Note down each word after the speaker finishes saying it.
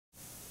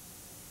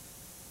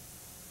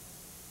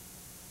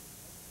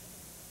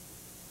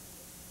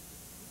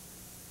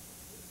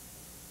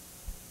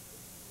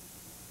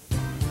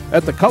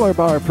At the Color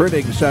Bar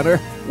Printing Center,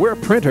 we're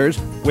printers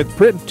with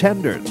print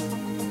tenders.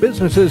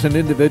 Businesses and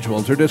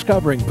individuals are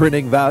discovering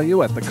printing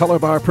value at the Color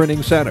Bar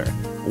Printing Center.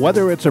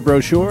 Whether it's a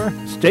brochure,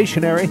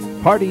 stationery,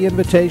 party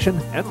invitation,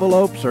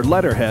 envelopes, or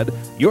letterhead,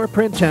 your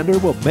print tender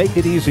will make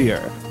it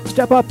easier.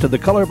 Step up to the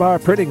Color Bar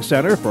Printing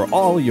Center for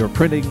all your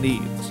printing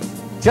needs.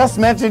 Just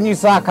mention you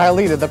saw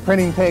Carlita, the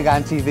printing pig,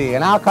 on TV,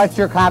 and I'll cut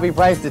your copy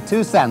price to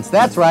 2 cents.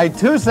 That's right,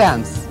 2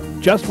 cents.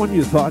 Just when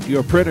you thought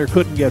your printer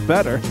couldn't get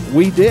better,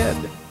 we did.